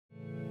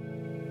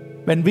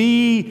When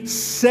we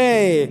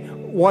say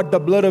what the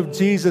blood of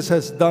Jesus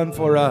has done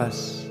for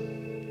us,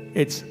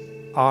 it's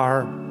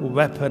our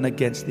weapon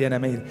against the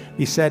enemy.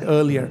 We said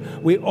earlier,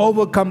 we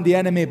overcome the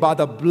enemy by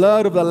the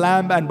blood of the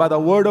Lamb and by the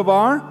word of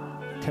our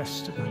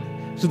testimony.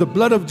 So the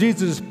blood of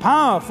Jesus is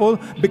powerful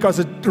because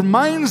it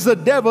reminds the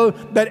devil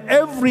that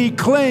every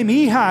claim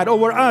he had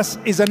over us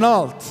is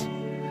annulled.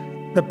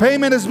 The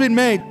payment has been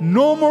made.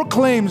 No more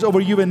claims over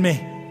you and me.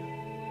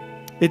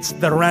 It's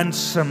the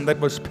ransom that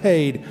was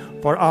paid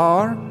for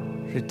our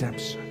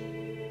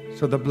redemption.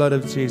 So the blood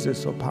of Jesus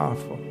is so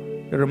powerful.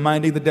 You're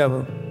reminding the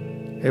devil,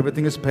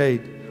 everything is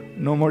paid.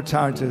 No more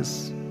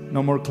charges,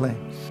 no more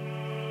claims.